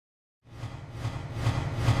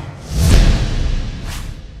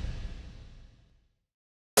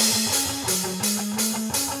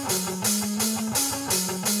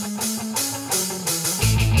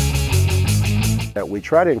we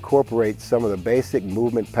try to incorporate some of the basic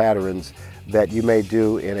movement patterns that you may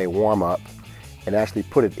do in a warm-up and actually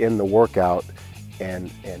put it in the workout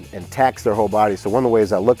and tax their whole body. So one of the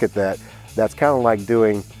ways I look at that, that's kind of like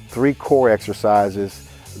doing 3 core exercises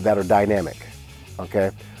that are dynamic,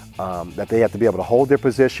 okay? That they have to be able to hold their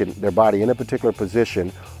position, their body in a particular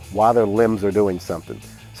position while their limbs are doing something.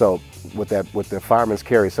 So with the fireman's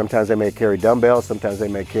carry, sometimes they may carry dumbbells, sometimes they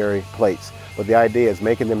may carry plates. But the idea is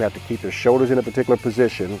making them have to keep their shoulders in a particular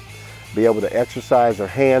position, be able to exercise their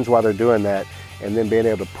hands while they're doing that, and then being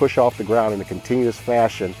able to push off the ground in a continuous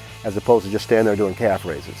fashion as opposed to just standing there doing calf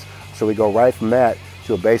raises. So we go right from that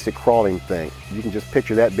to a basic crawling thing. You can just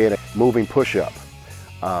picture that being a moving push-up.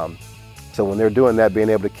 So when they're doing that, being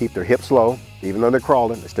able to keep their hips low, even though they're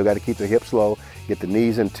crawling, they still got to keep their hips low, get the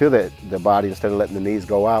knees into the body instead of letting the knees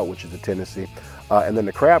go out, which is a tendency. And then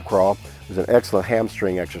the crab crawl is an excellent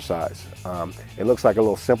hamstring exercise. It looks like a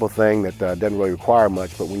little simple thing that doesn't really require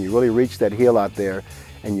much, but when you really reach that heel out there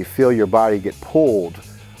and you feel your body get pulled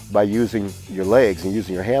by using your legs and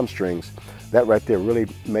using your hamstrings, that right there really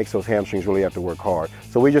makes those hamstrings really have to work hard.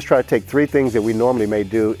 So we just try to take 3 things that we normally may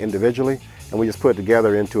do individually, and we just put it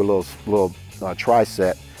together into a little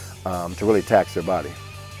tri-set to really tax their body.